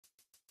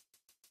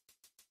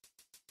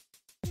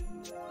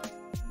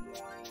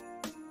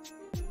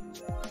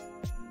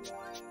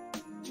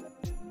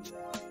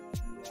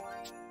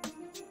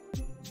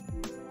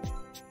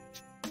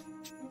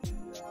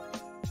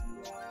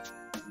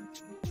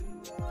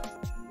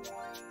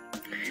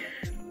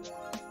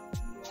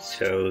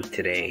So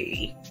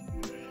today,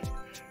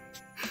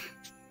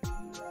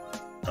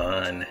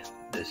 on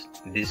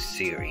this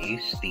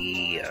series,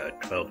 the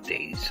 12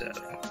 Days of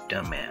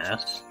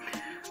Dumbass,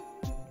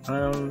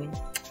 I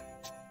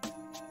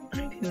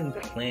didn't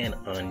plan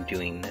on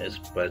doing this,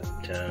 but,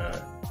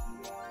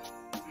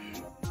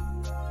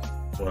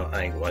 well,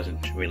 I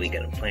wasn't really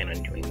gonna plan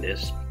on doing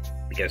this,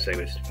 because I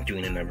was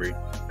doing another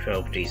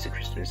 12 Days of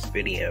Christmas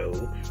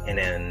video, and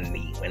then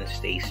the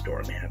Wednesday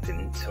storm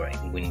happened, so I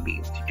wouldn't be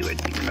able to do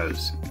it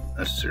because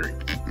a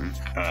certain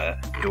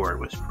door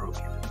was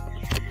broken.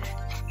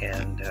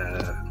 And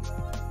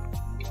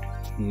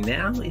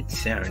now it's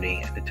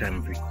Saturday at the time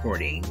of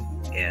recording,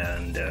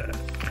 and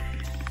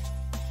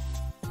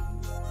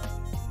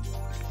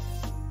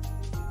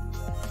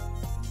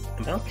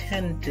about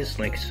 10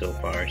 dislikes so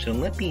far, so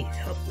let me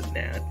help with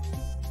that.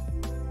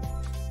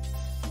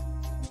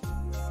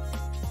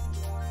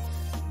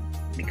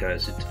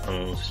 Because it's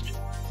almost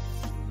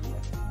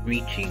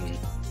reaching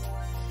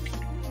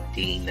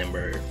the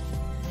number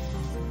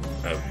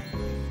of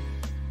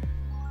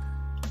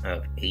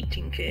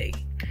 18K.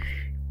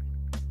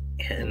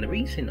 And the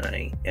reason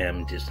I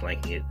am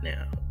disliking it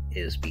now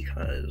is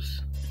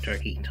because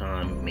Turkey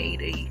Tom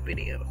made a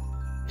video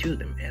to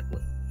them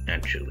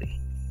actually.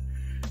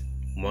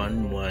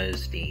 One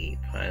was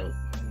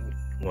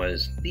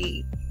was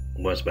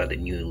about the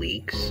new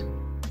leaks,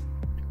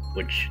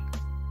 which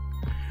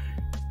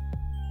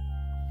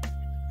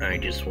I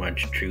just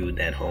watched through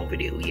that whole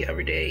video the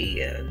other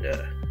day, and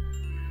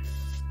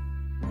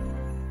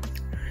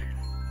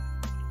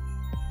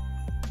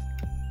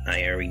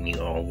I already knew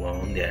all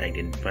along that I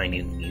didn't find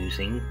it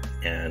amusing,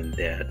 and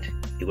that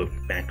it would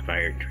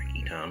backfire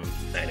Turkey Tom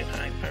by the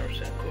time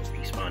Pyrocynical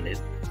responded.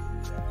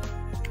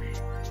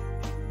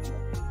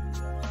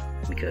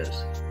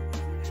 Because,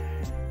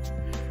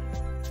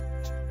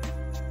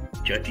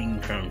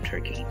 judging from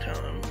Turkey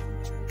Tom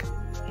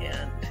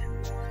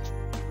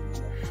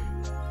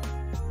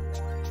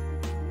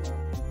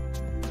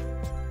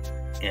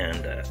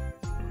and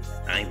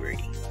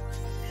Ivory,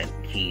 and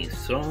he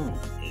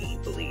solely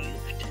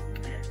believed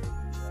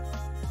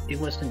it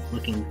wasn't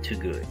looking too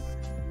good.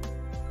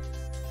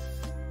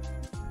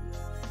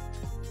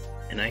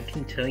 And I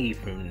can tell you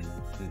from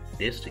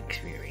this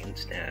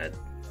experience that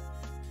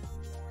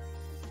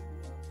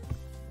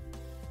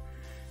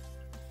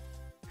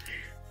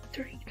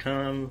Turkey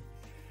Tom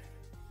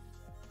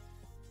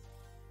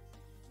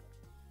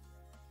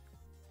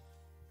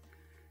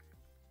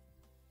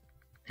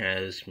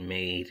has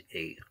made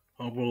a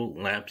horrible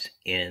lapse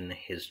in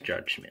his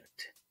judgment.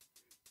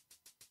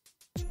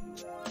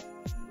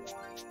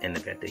 And the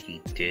fact that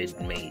he did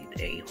make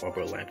a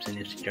horrible lapse in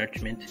his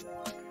judgment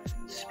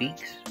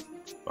speaks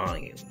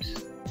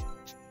volumes.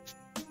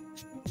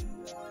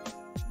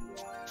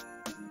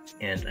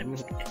 And I'm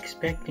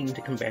expecting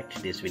to come back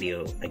to this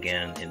video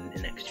again in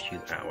the next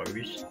few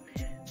hours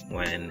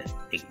when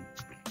it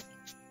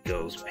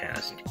goes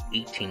past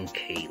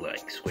 18K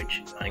likes,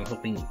 which I'm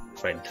hoping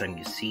by the time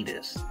you see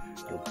this,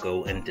 you'll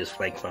go and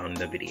dislike on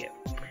the video.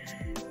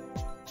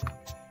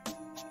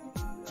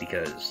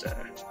 Because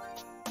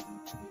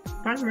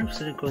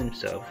Pyrocynical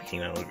himself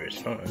came out with a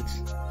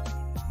response.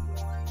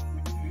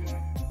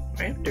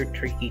 Right after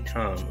Turkey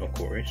Tom, of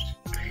course,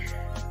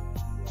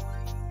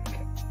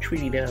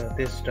 tweeted out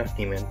this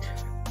document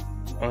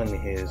on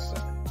his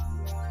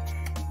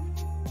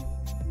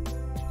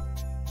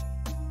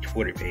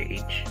Twitter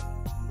page,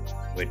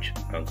 which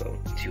I'll go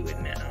to it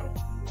now.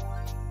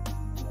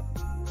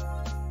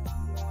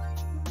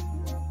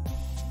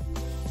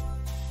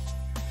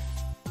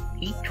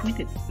 He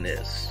tweeted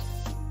this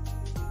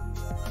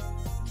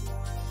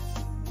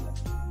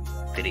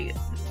video,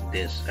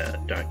 this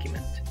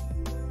document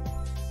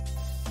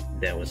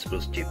that was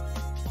supposed to,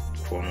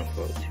 quote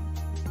unquote,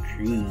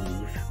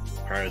 prove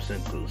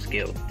Pyrocynical's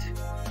guilt.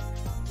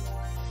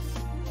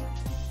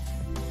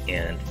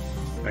 And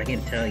I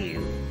can tell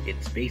you,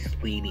 it's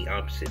basically the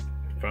opposite,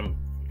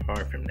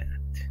 far from that.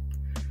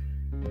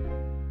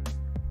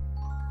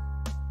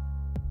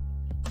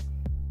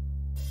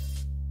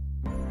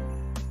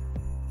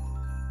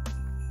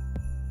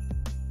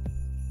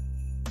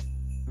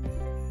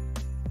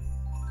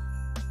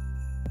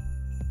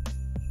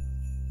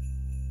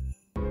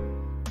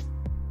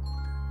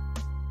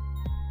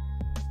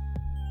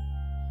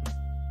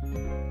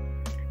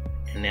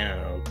 And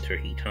now,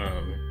 Turkey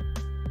Tom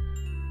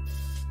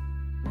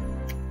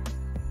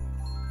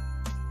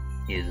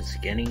is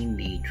getting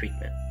the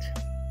treatment.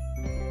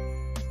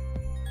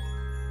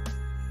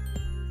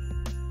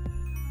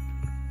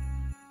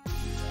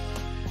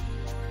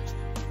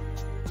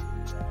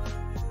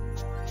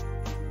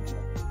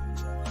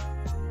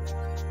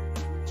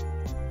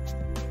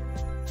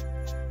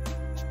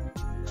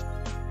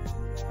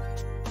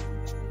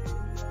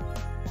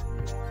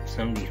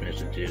 Some of these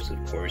messages,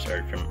 of course,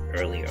 are from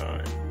earlier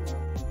on.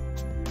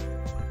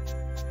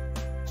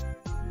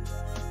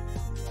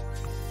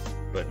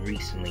 But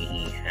recently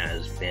he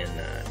has been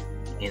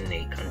in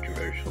a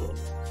controversial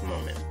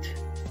moment.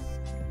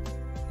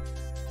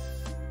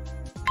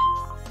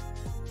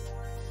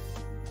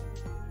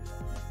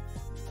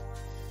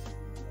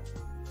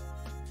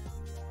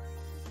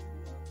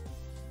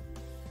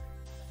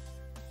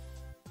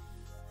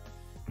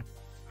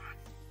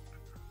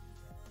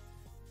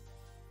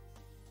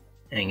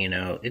 And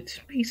it's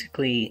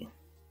basically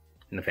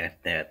the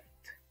fact that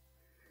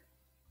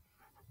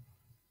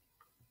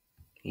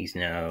he's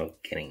now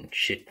getting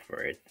shit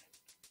for it.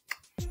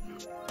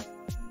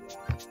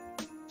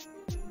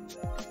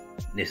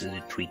 This is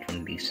a tweet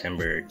from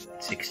December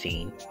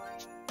 16,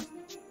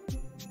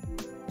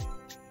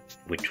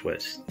 which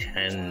was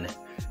 10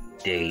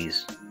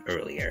 days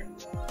earlier.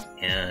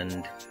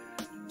 And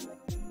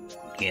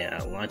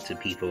yeah, lots of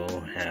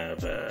people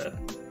have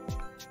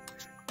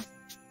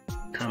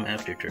come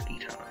after Turkey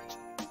Tom.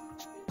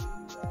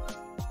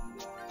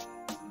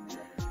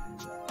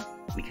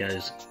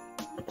 Because,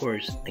 of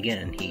course,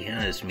 again, he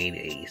has made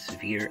a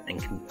severe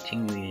and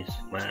continuous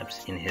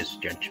lapse in his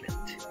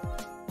judgment.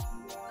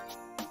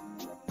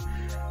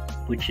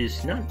 Which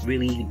is not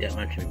really that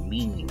much of a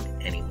meme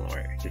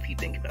anymore, if you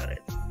think about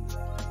it.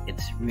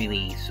 It's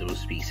really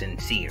supposed to be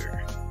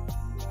sincere.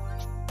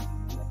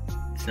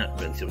 It's not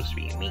really supposed to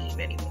be a meme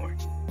anymore.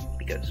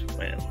 Because,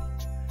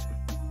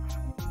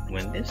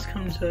 when this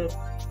comes up,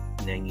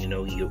 then you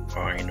know you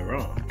are in the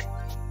wrong.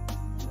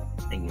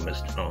 And you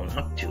must own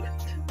up to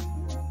it.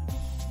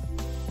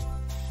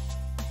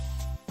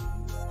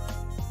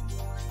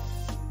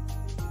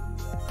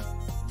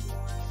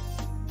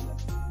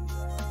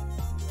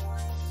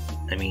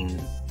 I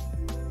mean,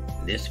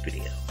 this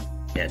video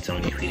that's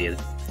only tweeted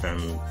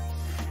from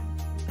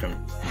the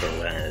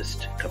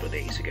last couple of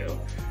days ago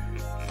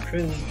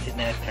proves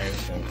that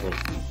Pyrocynical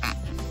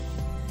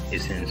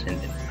isn't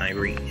and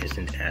Ivory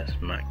isn't as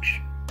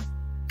much,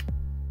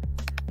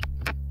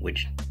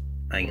 which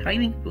I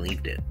highly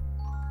believed it.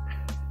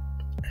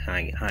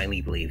 I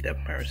highly believe that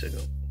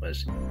Pyrocynical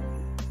was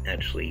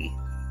actually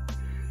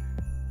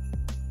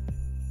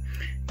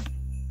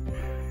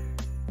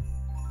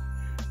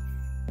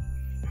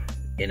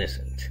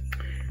innocent.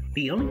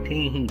 The only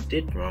thing he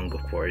did wrong,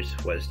 of course,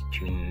 was that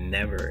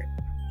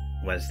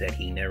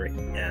he never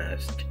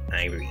asked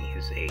Ivory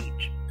his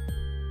age.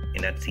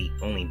 And that's the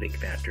only big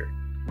factor.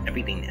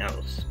 Everything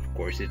else, of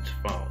course, it's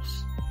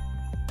false.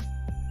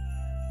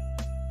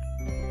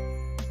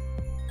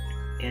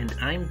 And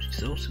I'm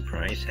so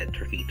surprised that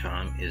Turkey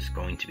Tom is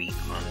going to be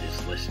on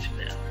this list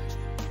now.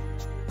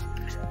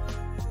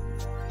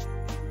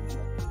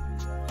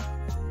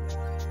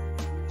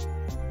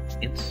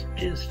 It's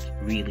just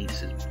really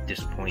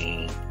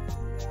disappointing.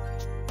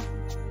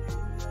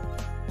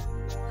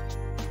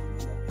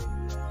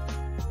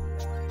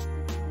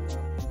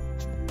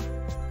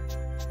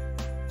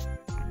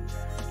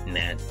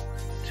 That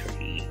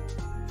Turkey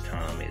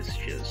Tom is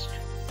just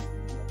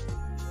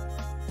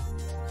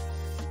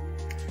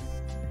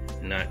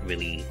not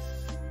really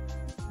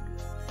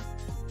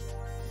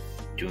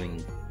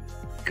doing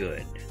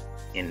good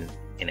in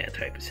that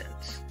type of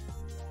sense.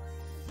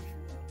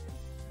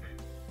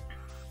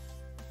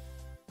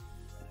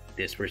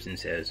 This person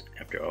says,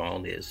 after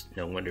all this,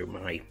 no wonder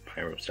my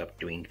Pyro stopped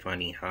doing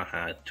funny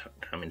haha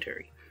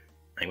commentary.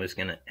 I was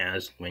gonna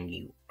ask when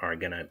you are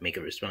gonna make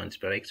a response,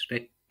 but I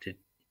expected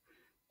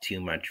too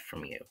much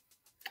from you.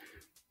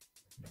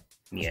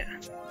 Yeah,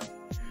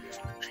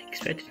 I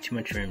expected too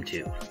much from him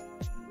too.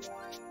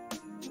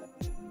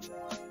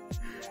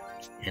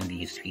 And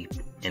these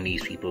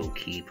people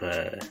keep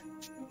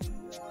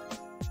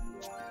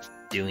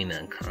doing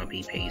a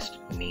copy paste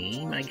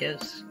meme, I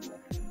guess.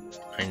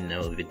 I don't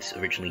know if it's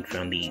originally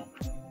from the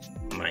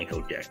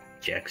Michael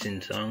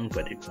Jackson song,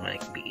 but it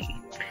might be.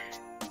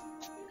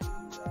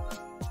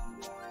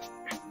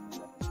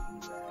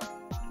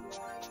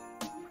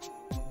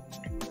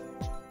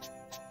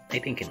 I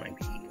think it might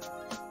be.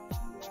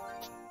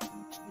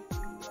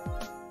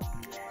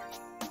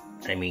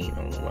 I mean,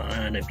 a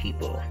lot of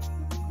people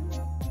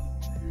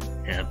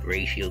have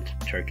ratioed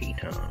Turkey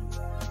Tom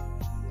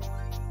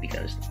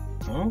because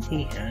all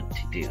he had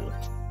to do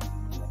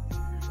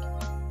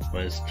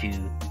was to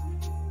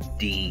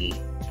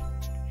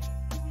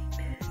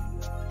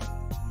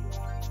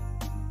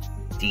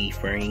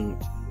frame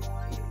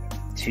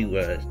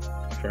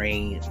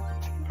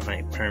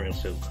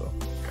Pyrocynical,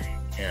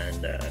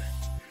 and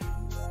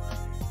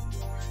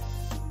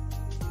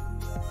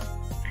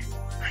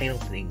I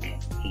don't think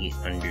he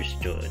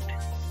understood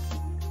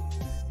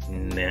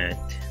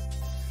that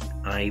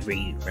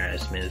Ivory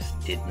Rasmus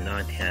did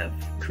not have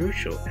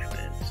crucial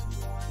evidence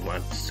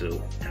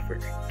whatsoever,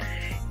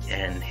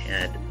 and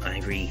had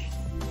Ivory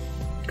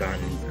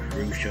gotten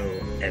crucial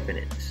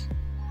evidence,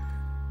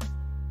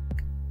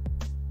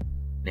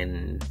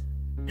 then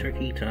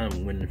Turkey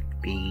Tom wouldn't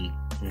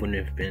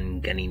have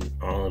been getting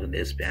all of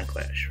this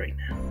backlash right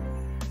now.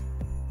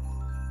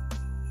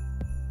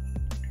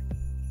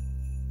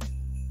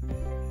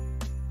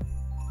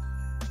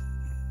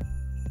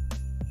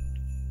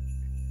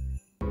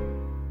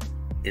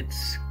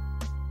 It's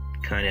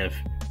kind of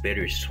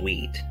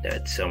bittersweet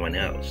that someone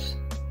else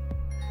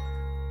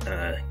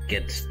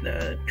gets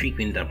the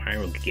treatment that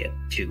Pyro could get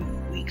 2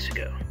 weeks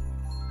ago.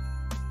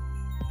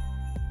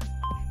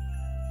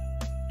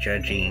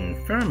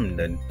 Judging from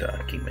the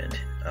document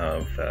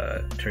of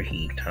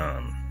Turkey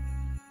Tom,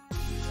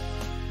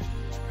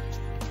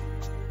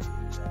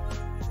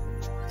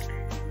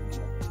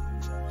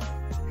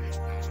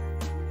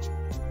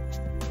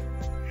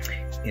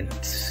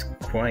 it's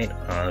quite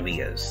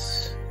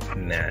obvious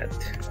that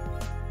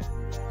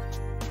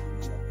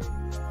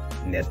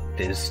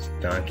this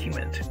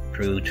document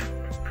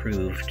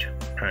proved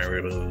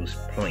Pyro's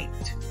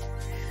point,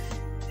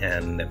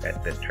 and the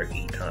fact that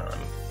Turkey Tom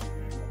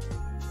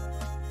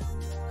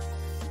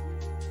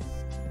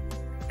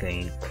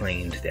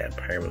claimed that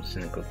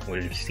Pyrocynical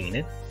would have seen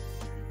it,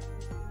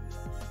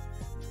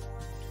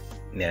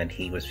 that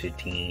he was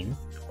 15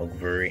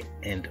 over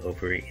and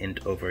over and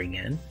over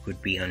again,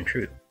 would be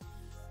untrue.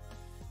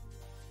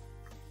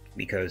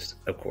 Because,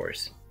 of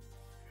course,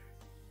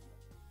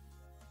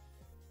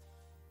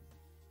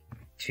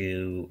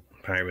 to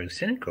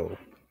Pyrocynical,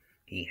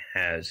 he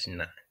has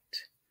not,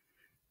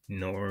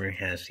 nor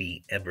has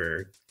he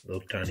ever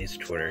looked on his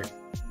Twitter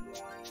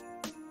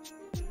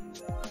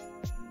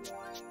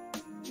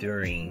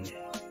during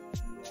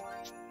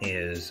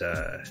his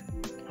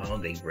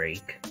holiday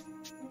break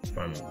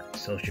from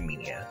social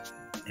media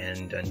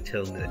and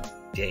until the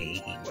day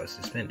he was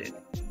suspended.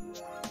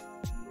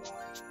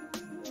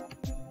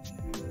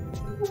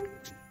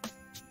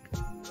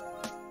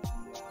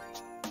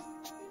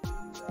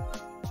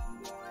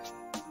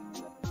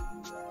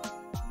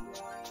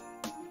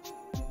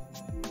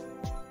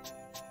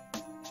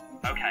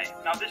 Okay,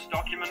 now this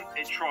document,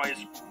 it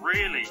tries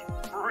really,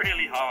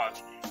 really hard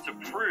to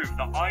prove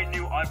that I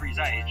knew Ivory's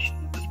age,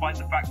 despite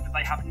the fact that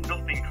they have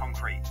nothing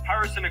concrete.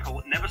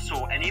 Pyrocynical never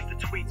saw any of the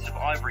tweets of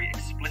Ivory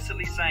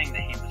explicitly saying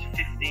that he was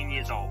 15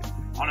 years old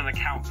on an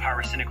account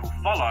Pyrocynical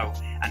follow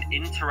and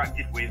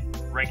interacted with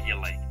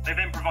regularly. They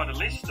then provide a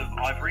list of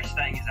Ivory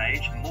stating his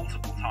age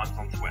multiple times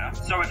on Twitter.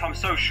 So if I'm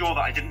so sure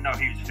that I didn't know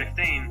he was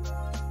 15,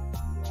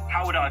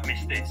 how would I have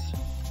missed this?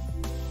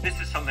 This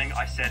is something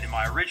I said in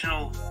my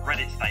original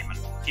Reddit statement.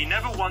 He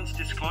never once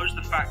disclosed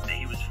the fact that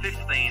he was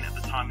 15 at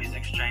the time these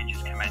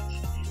exchanges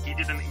commenced. He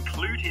didn't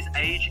include his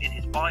age in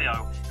his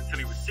bio until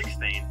he was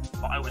 16,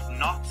 but I was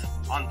not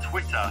on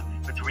Twitter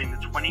between the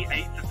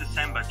 28th of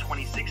December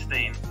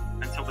 2016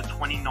 until the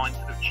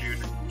 29th of June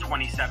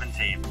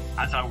 2017,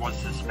 as I was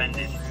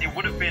suspended. It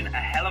would have been a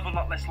hell of a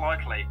lot less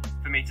likely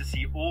for me to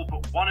see all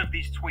but one of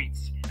these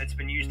tweets that's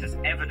been used as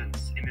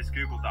evidence in this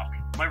Google Doc.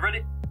 My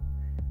Reddit...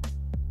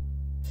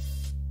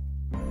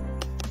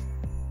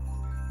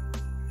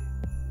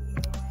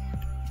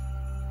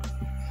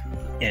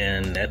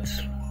 And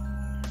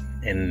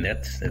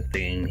that's the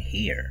thing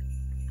here.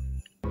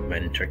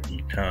 When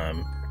Turkey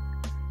Tom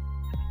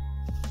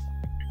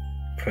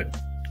put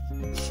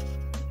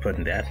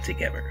that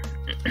together.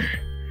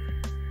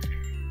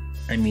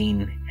 I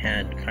mean,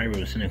 had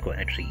Pyrocynical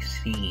actually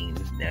seen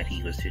that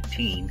he was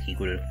 15, he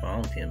would have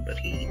followed him, but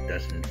he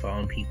doesn't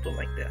follow people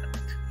like that.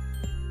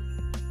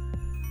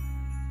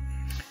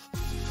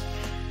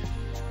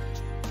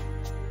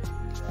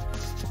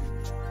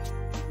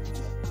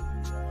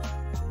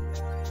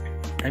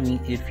 I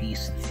mean, if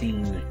he's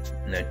seen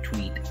a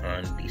tweet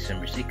on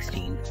December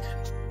 16th,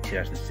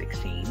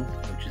 2016,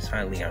 which is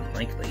highly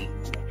unlikely,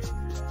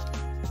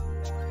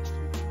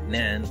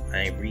 then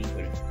Ivory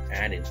would have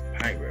added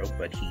Pyro,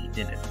 but he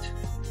didn't.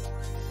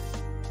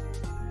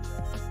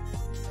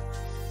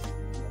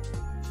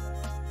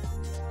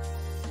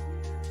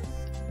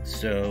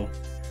 So,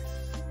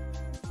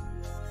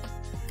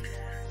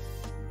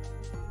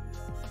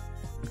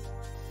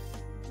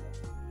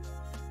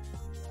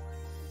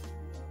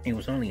 it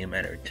was only a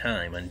matter of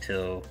time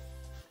until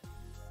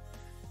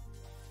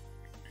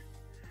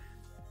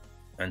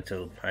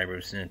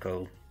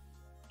Pyrocynical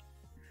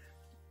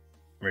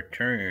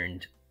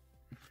returned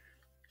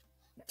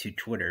to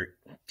Twitter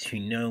to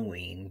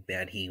knowing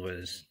that he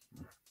was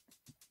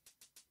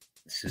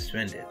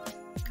suspended.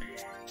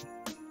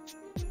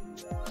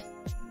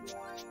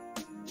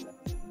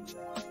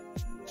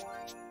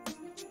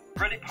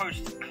 Reddit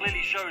post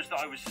clearly shows that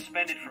I was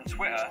suspended from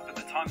Twitter at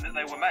the time that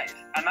they were made.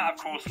 And that, of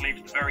course,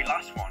 leaves the very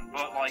last one.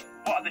 But, like,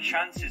 what are the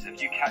chances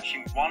of you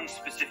catching one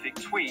specific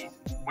tweet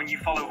when you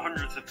follow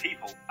hundreds of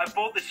people? I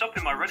brought this up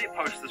in my Reddit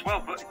post as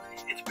well, but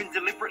it's been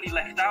deliberately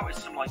left out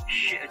as some, like,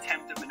 shit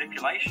attempt at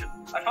manipulation.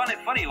 I find it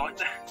funny, like,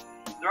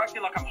 they're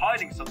acting like I'm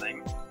hiding something,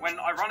 when,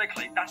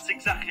 ironically, that's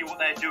exactly what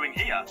they're doing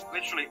here.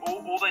 Literally,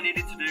 all they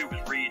needed to do was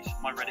read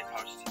my Reddit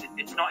post.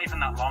 It's not even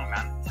that long,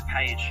 man. It's a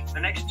page. The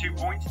next 2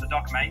 points the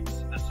doc makes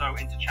are so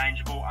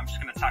interchangeable, I'm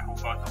just going to tackle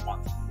both at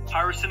once.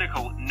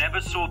 Pyrocynical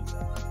never saw...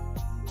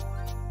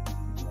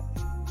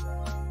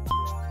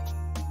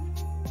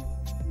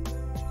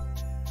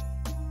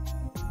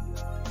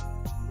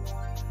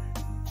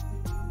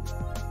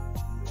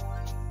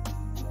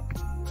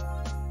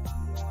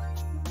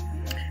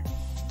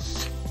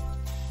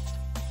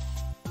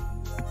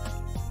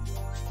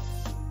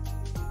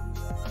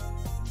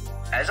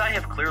 As I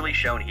have clearly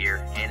shown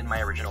here, and in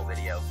my original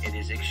video, it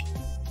is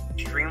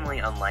extremely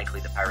unlikely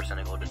that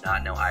Pyrocynical did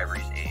not know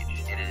Ivory's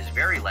age, and it is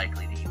very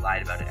likely that he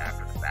lied about it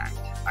after the fact.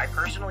 I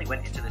personally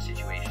went into the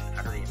situation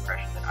under the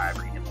impression that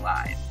Ivory had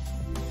lied.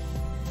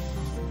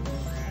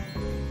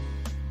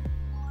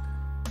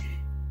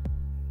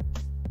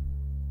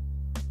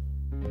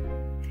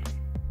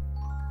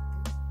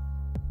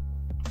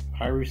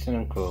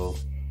 Pyrocynical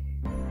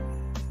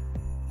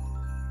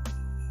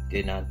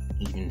did not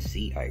even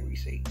see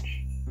Ivory's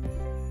age.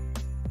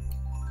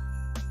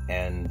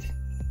 And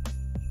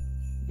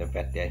the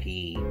fact that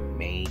he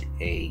made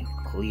a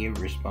clear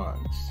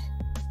response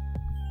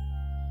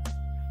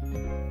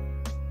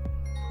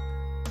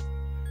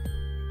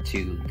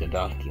to the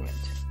document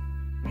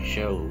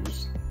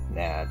shows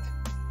that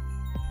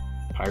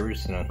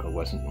Pyrocynical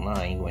wasn't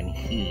lying when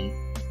he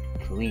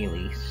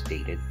clearly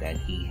stated that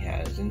he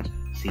hasn't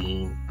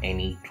seen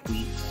any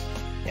tweets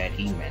that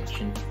he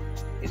mentioned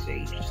his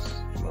age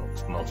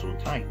multiple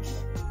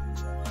times.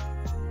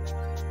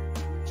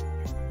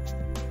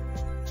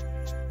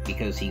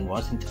 Because he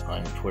wasn't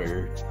on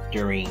Twitter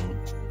during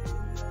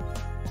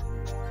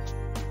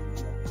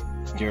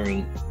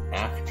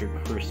after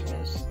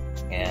Christmas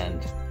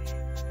and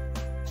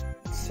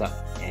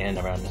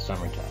around the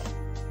summertime.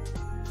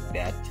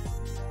 That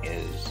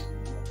is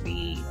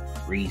the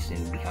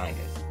reason behind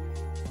it.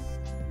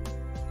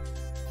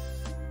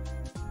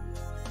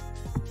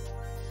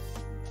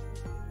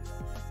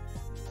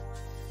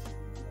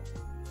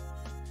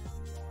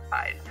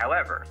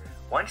 However,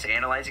 once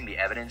analyzing the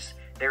evidence,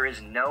 there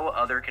is no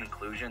other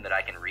conclusion that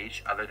I can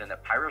reach other than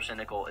that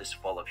Pyrocynical is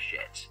full of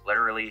shit,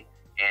 literally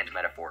and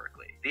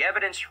metaphorically. The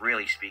evidence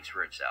really speaks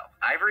for itself.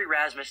 Ivory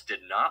Rasmus did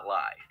not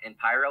lie, and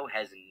Pyro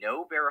has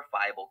no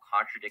verifiable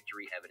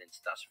contradictory evidence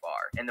thus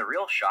far. And the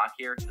real shock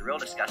here, the real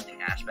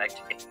disgusting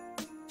aspect,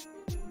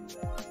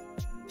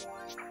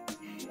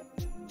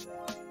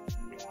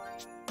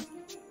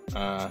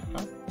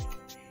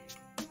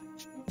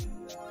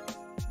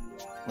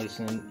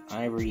 Listen,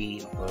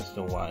 Ivory was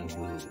the one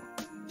who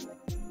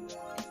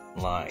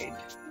lied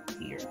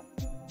here.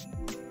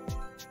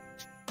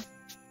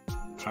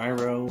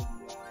 Pyro,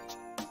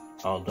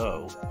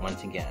 although,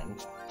 once again,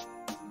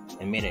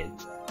 admitted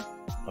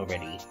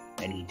already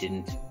that he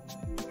didn't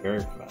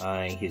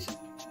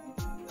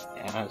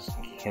ask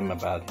him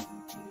about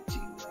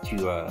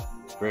to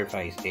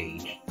verify his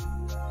age,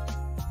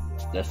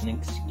 doesn't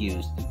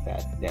excuse the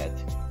fact that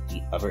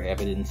the other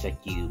evidence that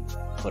you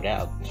put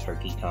out,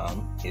 Turkey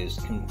Tom, is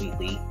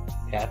completely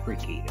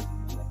fabricated.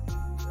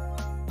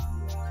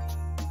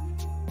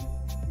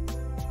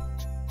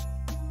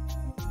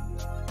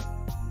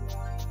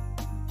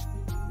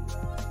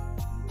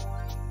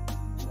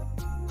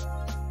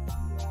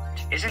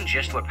 isn't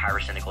just what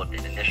Pyrocynical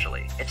did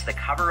initially. It's the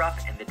cover-up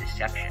and the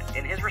deception.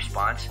 In his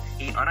response,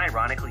 he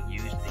unironically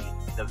used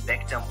the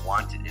victim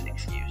wanted an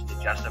excuse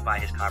to justify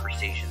his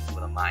conversations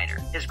with a minor.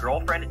 His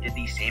girlfriend did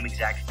the same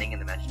exact thing in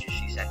the messages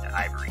she sent to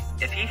Ivory.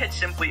 If he had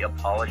simply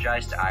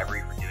apologized to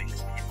Ivory for doing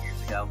this 10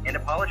 years ago, and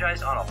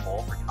apologized on a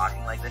whole for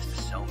talking like this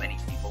to so many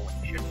people when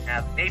he shouldn't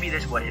have, maybe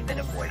this would have been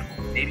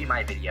avoidable. Maybe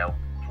my video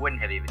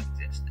wouldn't have even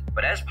existed.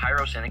 But as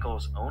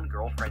Pyrocynical's own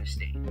girlfriend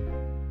stated,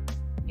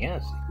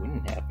 yes, it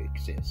wouldn't have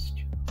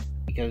existed.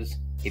 Because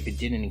if it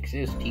didn't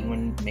exist, he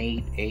wouldn't have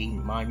made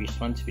my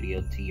response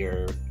video to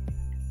your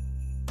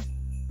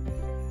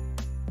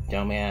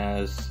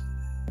dumbass,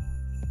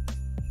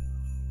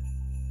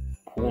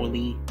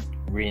 poorly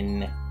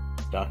written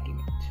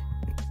document.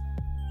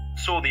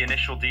 Saw the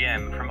initial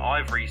DM from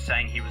Ivory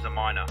saying he was a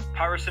minor.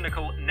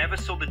 Pyrocynical never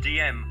saw the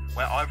DM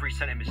where Ivory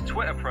sent him his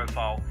Twitter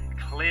profile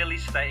clearly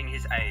stating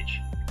his age.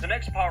 The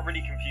next part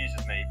really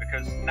confuses me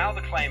because now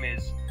the claim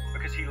is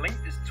because he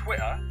linked his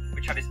Twitter,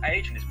 which had his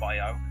age in his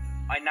bio,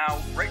 I now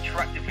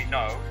retroactively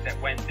know that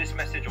when this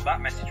message or that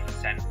message was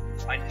sent,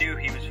 I knew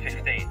he was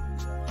 15.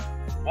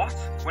 What?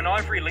 When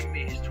Ivory linked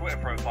me his Twitter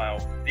profile,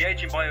 the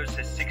age in bio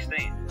says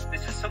 16.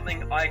 This is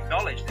something I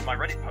acknowledged in my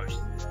Reddit post,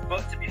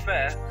 but to be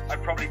fair, I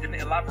probably didn't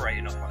elaborate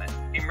enough on it.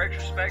 In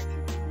retrospect,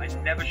 I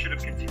never should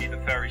have continued the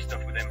furry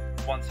stuff with him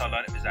once I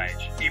learned of his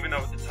age, even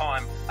though at the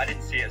time I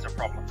didn't see it as a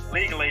problem.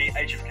 Legally,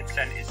 age of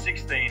consent is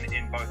 16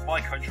 in both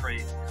my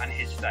country and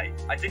his state.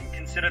 I didn't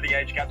consider the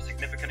age gap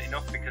significant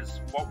enough because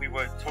what we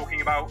were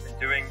talking about and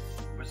doing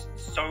was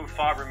so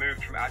far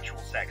removed from actual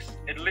sex.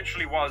 It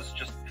literally was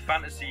just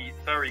fantasy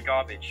furry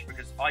garbage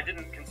because I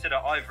didn't consider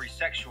Ivory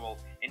sexual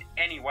in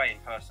any way in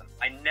person.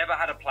 I never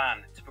had a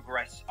plan to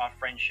progress our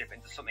friendship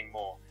into something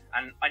more,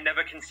 and I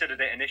never considered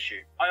it an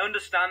issue. I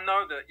understand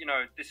though that,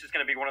 this is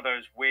going to be one of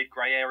those weird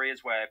grey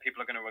areas where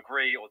people are going to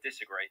agree or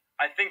disagree.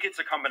 I think it's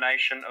a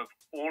combination of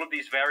all of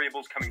these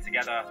variables coming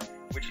together,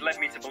 which led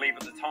me to believe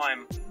at the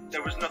time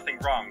there was nothing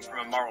wrong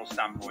from a moral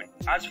standpoint.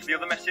 As for the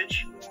other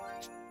message,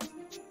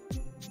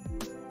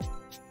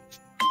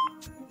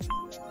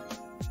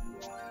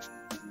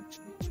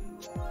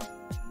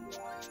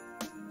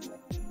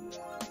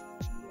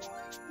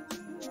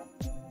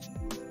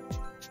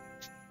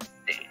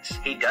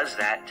 he does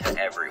that to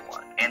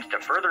everyone. And to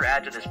further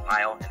add to this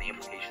pile and the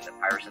implication that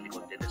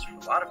Pyrocynical did this for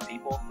a lot of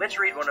people, let's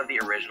read one of the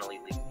originally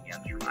leaked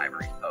DMs from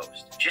Ivory's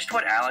post. Just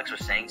what Alex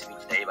was saying to me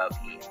today about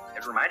Pete,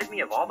 it reminded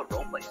me of all the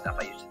roleplay stuff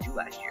I used to do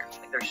last year.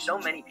 Like, there's so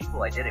many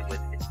people I did it with,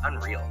 it's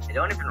unreal. I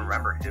don't even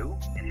remember who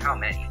and how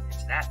many.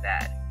 It's that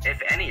bad.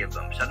 If any of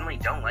them suddenly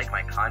don't like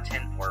my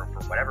content or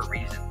for whatever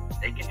reason,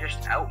 they can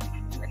just out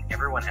me, and then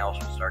everyone else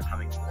will start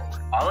coming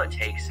forward. All it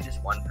takes is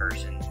one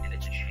person, and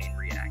it's a chain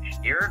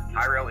reaction. Here,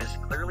 Pyro is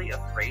clearly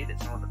afraid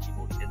that some of the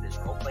people he did this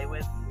roleplay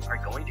with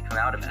are going to come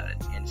out about it,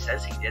 and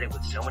says he did it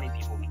with so many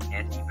people he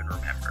can't even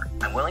remember.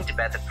 I'm willing to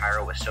bet that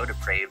Pyro was so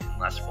depraved and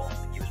lustful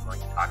that he was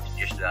willing to talk to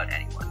just about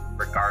anyone,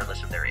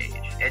 regardless of their age.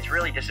 It's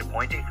really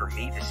disappointing for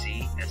me to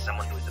see, as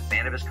someone who is a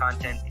fan of his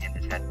content and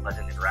has had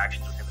pleasant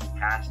interactions with him in the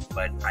past,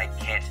 but I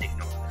can't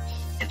ignore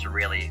this. It's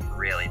really,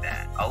 really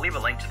bad. I'll leave a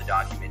link to the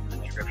document in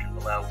the description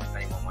below if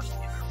anyone wants to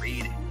give it a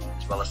read,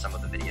 as well as some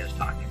of the videos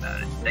talking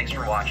about it. Thanks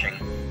for watching.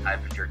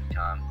 I've been Jerky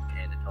Tom,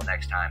 and until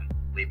next time,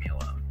 leave me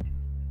alone.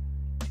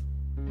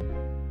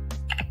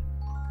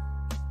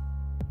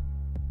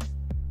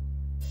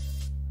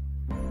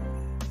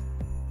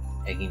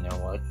 And you know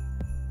what?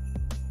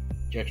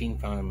 Judging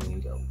from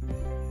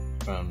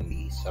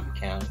the sub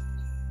count,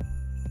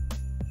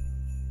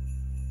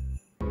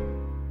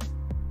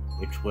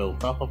 which will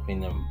pop up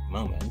in a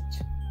moment,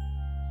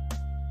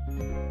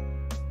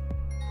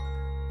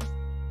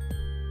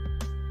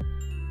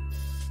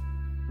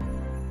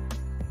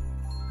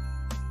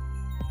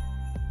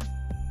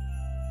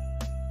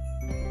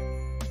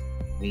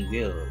 we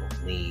will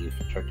leave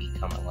Turkey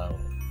Tom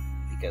alone,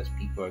 because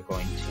people are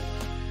going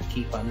to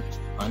keep on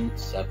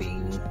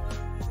unsubbing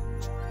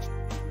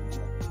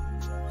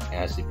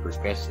as it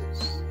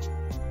progresses.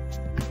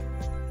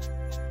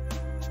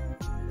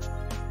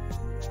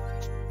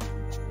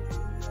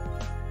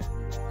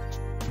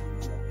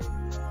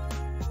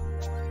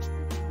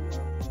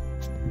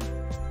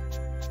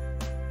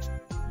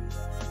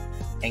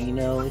 And you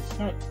know, it's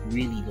not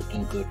really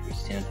looking good for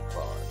Santa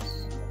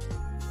Claus.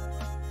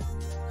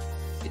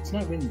 It's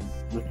not really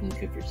looking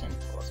good for Santa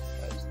Claus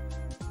because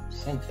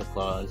Santa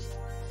Claus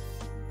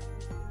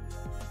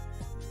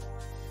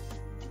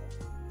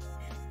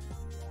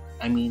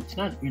it's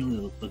not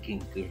really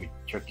looking good for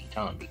Turkey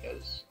Tom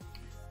because,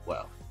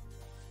 well,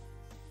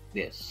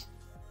 this.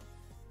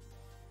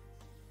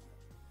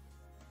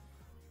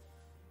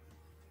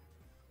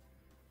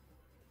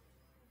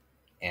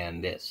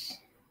 And this.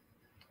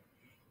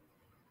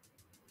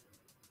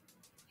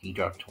 He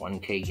dropped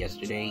 1K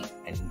yesterday,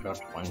 and he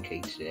dropped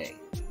 1K today.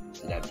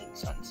 So that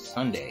means on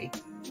Sunday,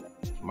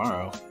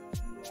 tomorrow,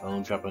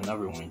 I'll drop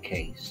another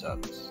 1K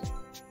subs.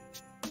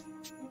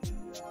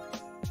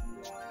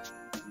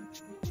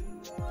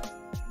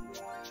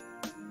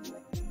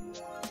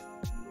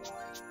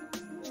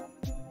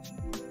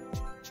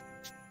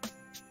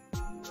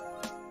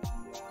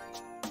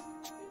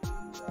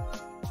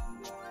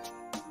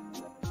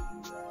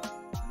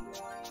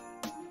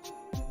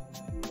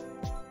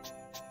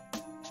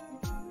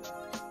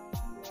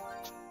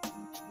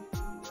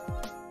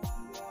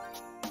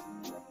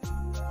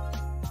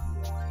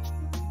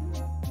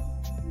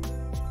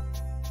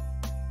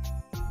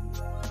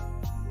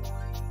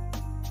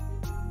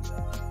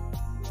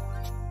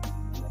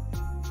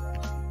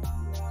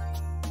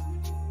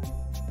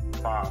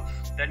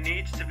 There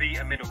needs to be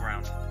a middle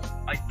ground.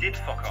 I did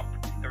fuck up.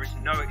 There is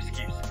no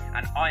excuse,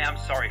 and I am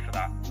sorry for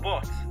that.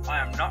 But I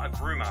am not a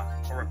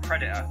groomer or a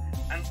predator,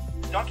 and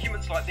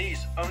documents like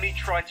these only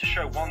try to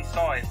show one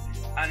side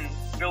and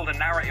build a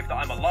narrative that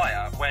I'm a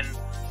liar when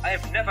I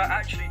have never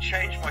actually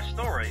changed my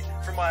story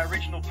from my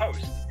original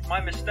post.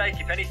 My mistake,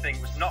 if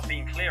anything, was not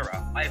being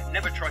clearer. I have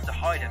never tried to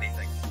hide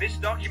anything. This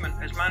document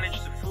has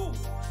managed to fool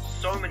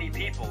so many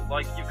people.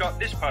 Like, you've got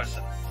this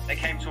person. They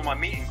came to all my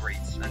meet and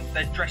greets, and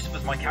they're dressed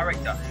as my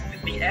character.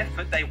 The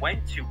effort they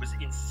went to was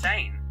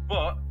insane.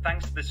 But,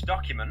 thanks to this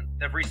document,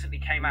 they've recently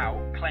came out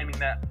claiming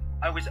that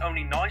I was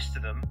only nice to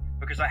them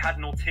because I had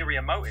an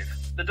ulterior motive.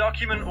 The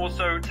document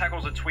also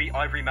tackles a tweet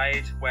Ivory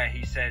made where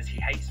he says he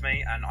hates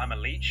me and I'm a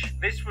leech.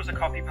 This was a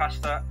copy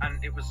pasta,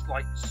 and it was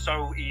like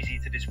so easy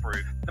to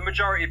disprove. The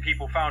majority of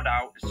people found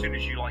out as soon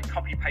as you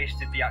copy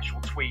pasted the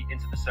actual tweet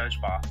into the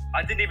search bar.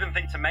 I didn't even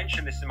think to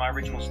mention this in my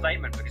original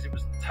statement because it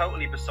was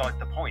totally beside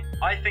the point.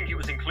 I think it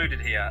was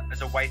included here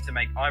as a way to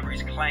make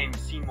Ivory's claim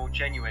seem more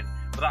genuine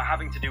without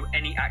having to do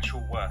any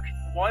actual work.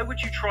 Why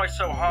would you try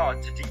so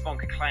hard to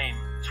debunk a claim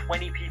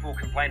 20 people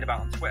complained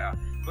about on Twitter,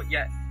 but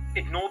yet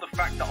ignore the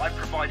fact that I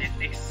provided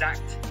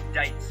exact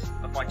dates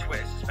of my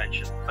Twitter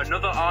suspension?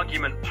 Another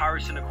argument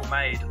Pyrocynical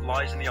made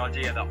lies in the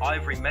idea that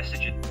Ivory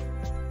messaged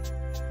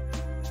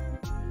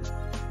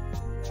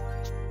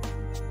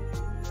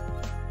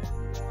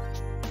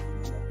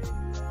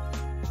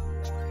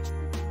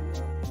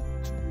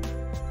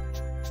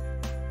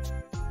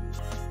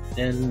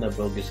Then the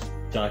bogus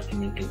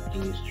document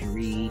continues to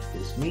read.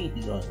 This may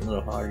be a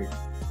little harder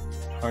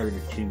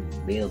to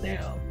nail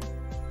down.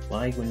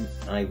 Why wouldn't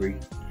Ivory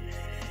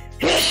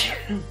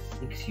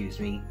excuse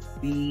me,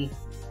 be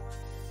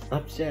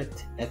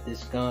upset at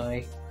this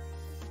guy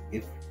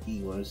if he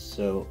was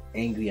so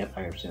angry at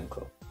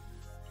Pyrocynical?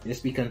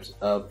 This becomes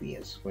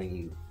obvious when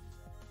you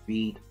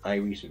read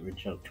Ivory's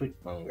original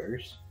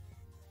tweetmongers,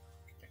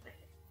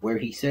 where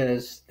he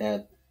says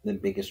that the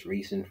biggest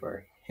reason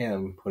for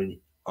him putting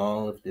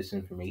all of this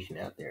information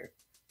out there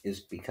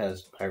is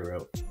because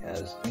Pyro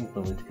has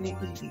influence and he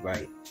may be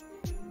right.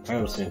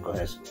 Pyrocynical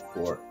has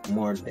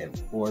more than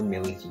 4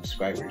 million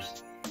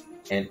subscribers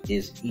and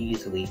is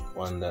easily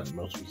one of the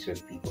most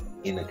researched people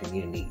in the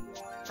community,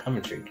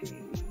 commentary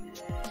community.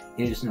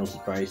 it is no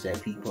surprise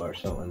that people are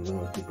so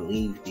unwilling to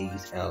believe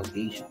these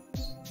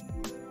allegations.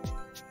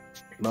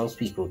 Most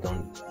people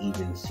don't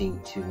even seem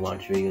to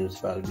watch videos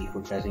about it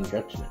before passing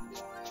judgment.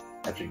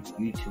 After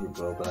YouTuber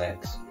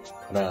Roblox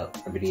put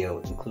out a video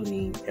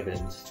including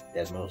evidence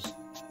that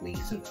mostly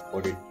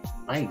supported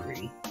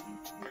Ivory,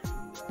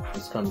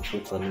 this comes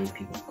with many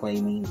people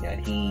claiming that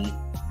he,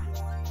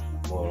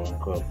 quote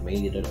unquote,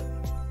 made it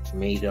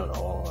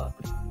all up.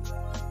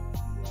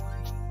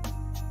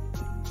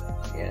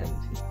 And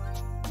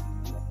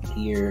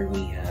here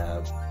we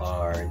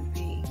are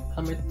the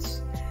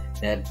comments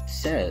that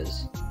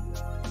says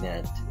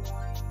that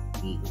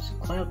he was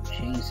clout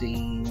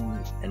chasing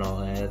and all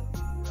that.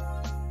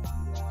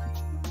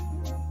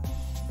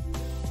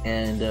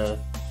 And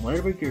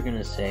whatever you're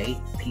gonna say,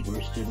 people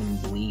are still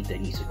gonna believe that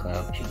he's a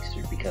clout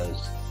chaser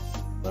because,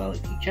 well,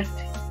 if you checked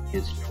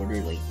his Twitter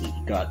lately,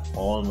 he got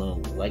all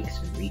the likes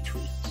and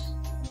retweets.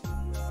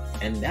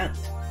 And that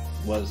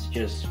was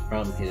just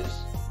from his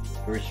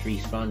first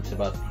response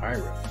about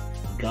Pyro.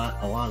 He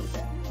got a lot of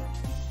that.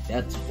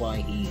 That's why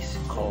he's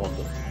called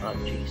a clout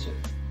chaser.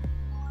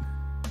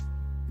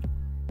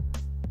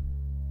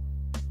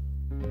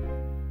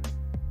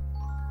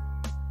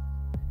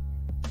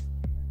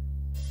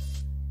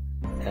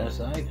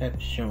 As I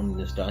have shown in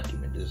this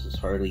document, this is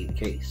hardly the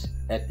case.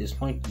 At this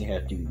point, you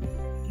have to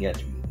be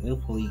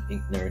willfully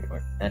ignorant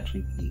or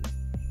actually be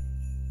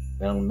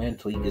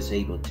mentally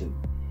disabled to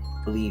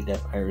believe that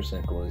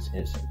Pyrocynical is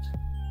innocent.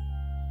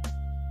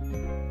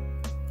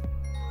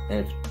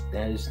 And if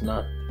that is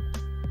not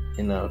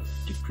enough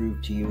to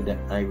prove to you that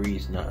Ivory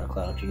is not a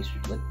clout chaser,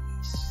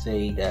 let's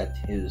say that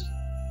his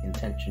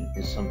intention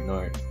is some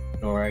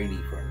notoriety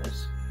for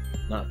this.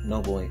 Not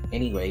noble in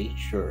any way,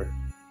 sure.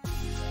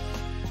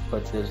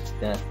 But does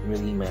that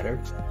really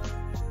matter?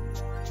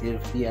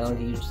 If the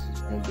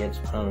allegations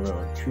against Pyro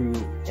are true,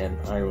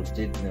 and Pyro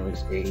did know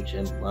his age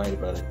and lied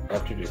about it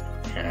after the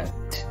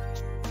fact,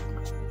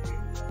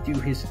 do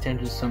his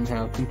intentions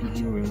somehow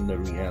completely ruin the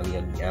reality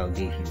of the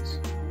allegations?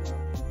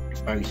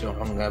 Are you so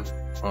hung up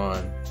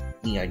on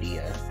this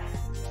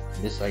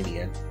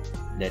idea,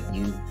 that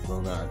you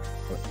will not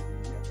put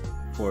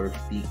forth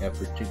the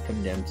effort to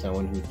condemn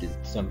someone who did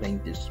something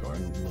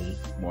distortingly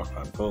more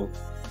harmful?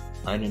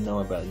 I don't know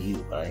about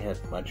you, but I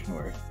have much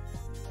more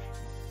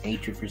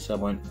hatred for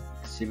someone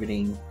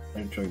exhibiting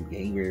predatory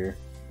behavior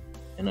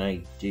than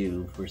I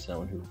do for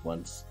someone who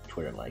wants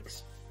Twitter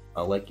likes.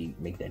 I'll let you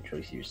make that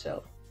choice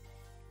yourself.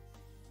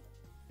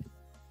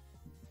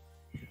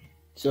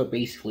 So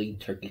basically,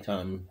 Turkey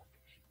Tom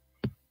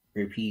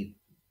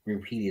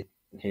repeated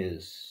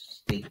his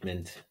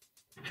statement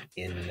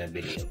in a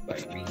video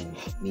by reading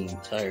the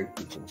entire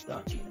Google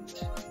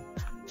document.